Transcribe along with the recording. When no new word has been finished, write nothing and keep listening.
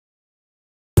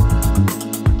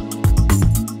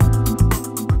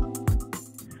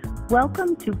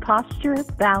Welcome to Posture,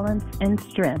 Balance, and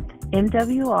Strength,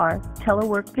 MWR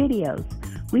Telework videos.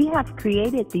 We have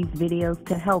created these videos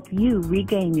to help you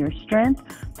regain your strength,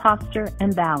 posture,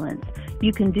 and balance.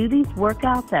 You can do these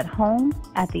workouts at home,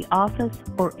 at the office,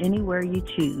 or anywhere you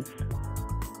choose.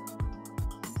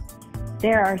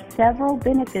 There are several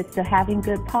benefits to having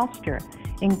good posture,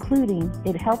 including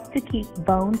it helps to keep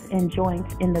bones and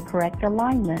joints in the correct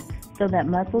alignment so that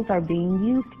muscles are being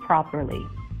used properly.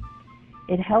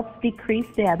 It helps decrease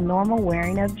the abnormal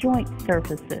wearing of joint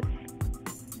surfaces.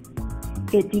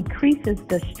 It decreases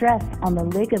the stress on the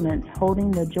ligaments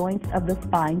holding the joints of the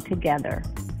spine together.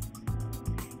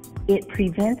 It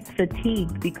prevents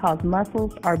fatigue because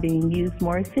muscles are being used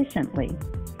more efficiently.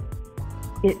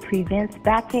 It prevents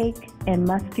backache and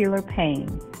muscular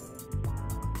pain.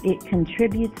 It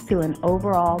contributes to an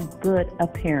overall good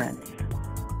appearance.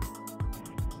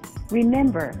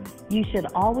 Remember, you should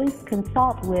always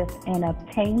consult with and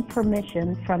obtain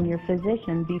permission from your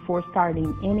physician before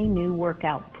starting any new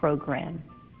workout program.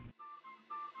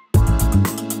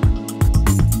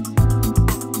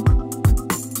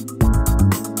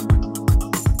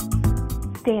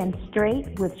 Stand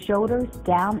straight with shoulders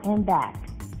down and back,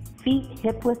 feet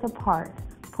hip-width apart,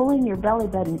 pulling your belly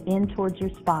button in towards your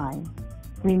spine.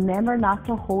 Remember not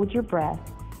to hold your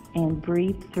breath and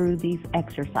breathe through these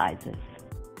exercises.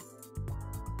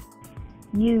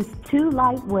 Use 2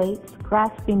 light weights,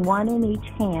 grasping one in each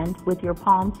hand with your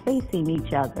palms facing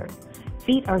each other.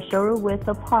 Feet are shoulder width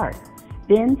apart.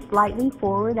 Bend slightly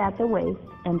forward at the waist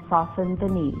and soften the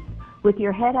knees. With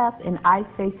your head up and eyes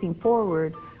facing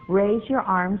forward, raise your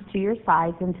arms to your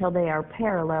sides until they are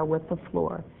parallel with the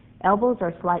floor. Elbows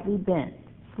are slightly bent.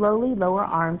 Slowly lower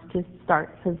arms to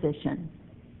start position.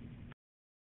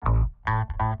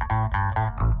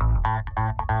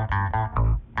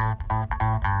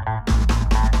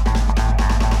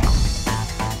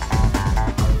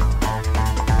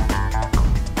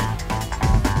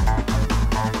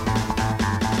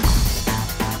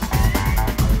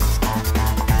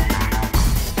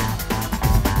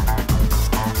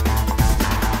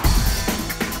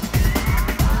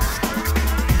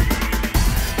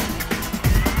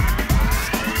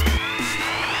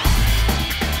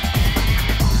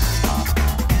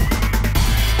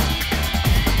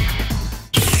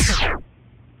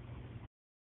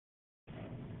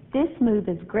 This move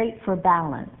is great for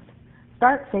balance.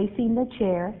 Start facing the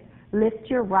chair. Lift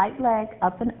your right leg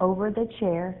up and over the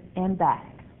chair and back.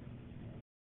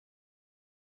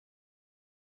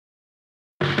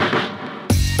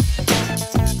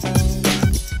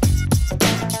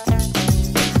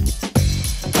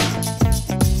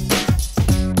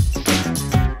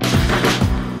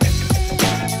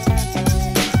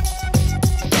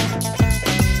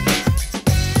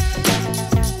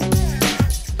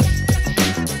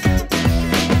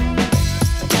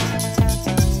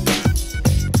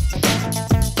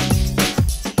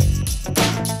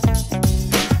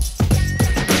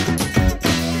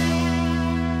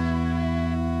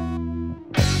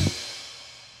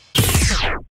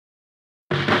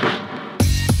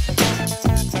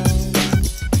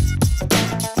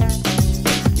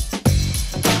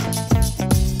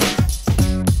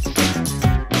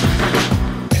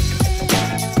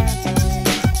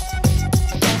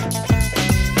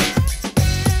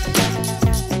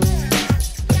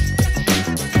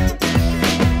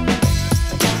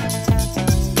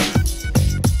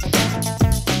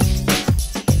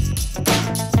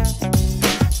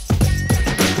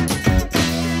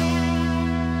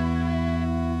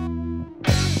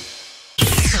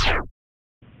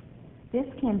 This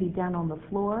can be done on the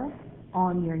floor,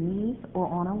 on your knees, or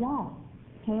on a wall.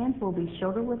 Hands will be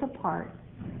shoulder width apart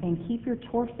and keep your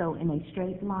torso in a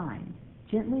straight line.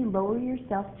 Gently lower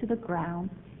yourself to the ground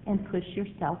and push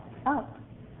yourself up.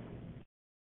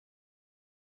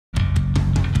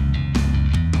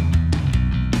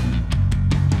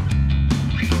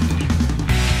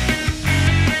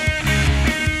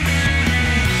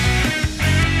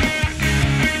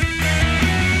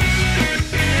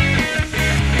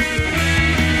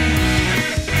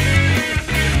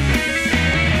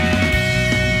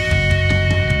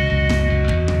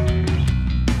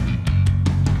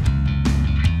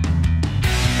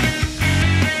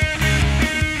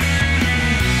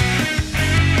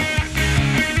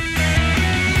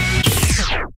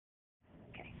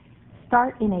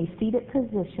 Start in a seated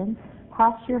position.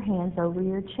 Cross your hands over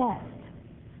your chest.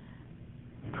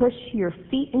 Push your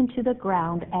feet into the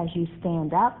ground as you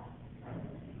stand up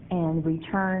and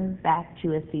return back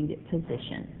to a seated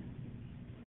position.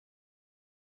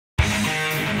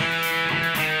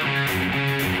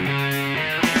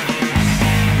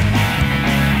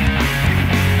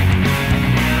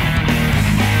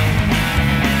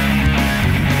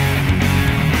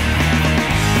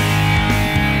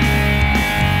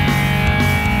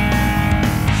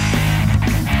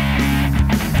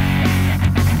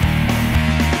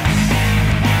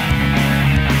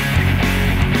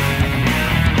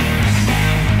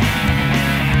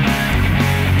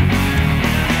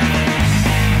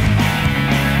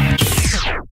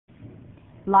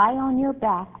 Lie on your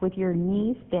back with your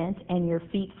knees bent and your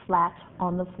feet flat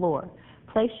on the floor.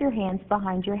 Place your hands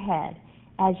behind your head.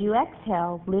 As you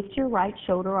exhale, lift your right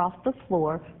shoulder off the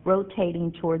floor,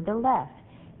 rotating toward the left.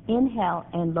 Inhale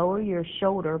and lower your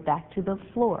shoulder back to the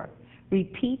floor.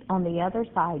 Repeat on the other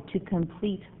side to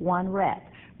complete one rep.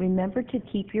 Remember to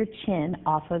keep your chin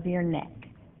off of your neck.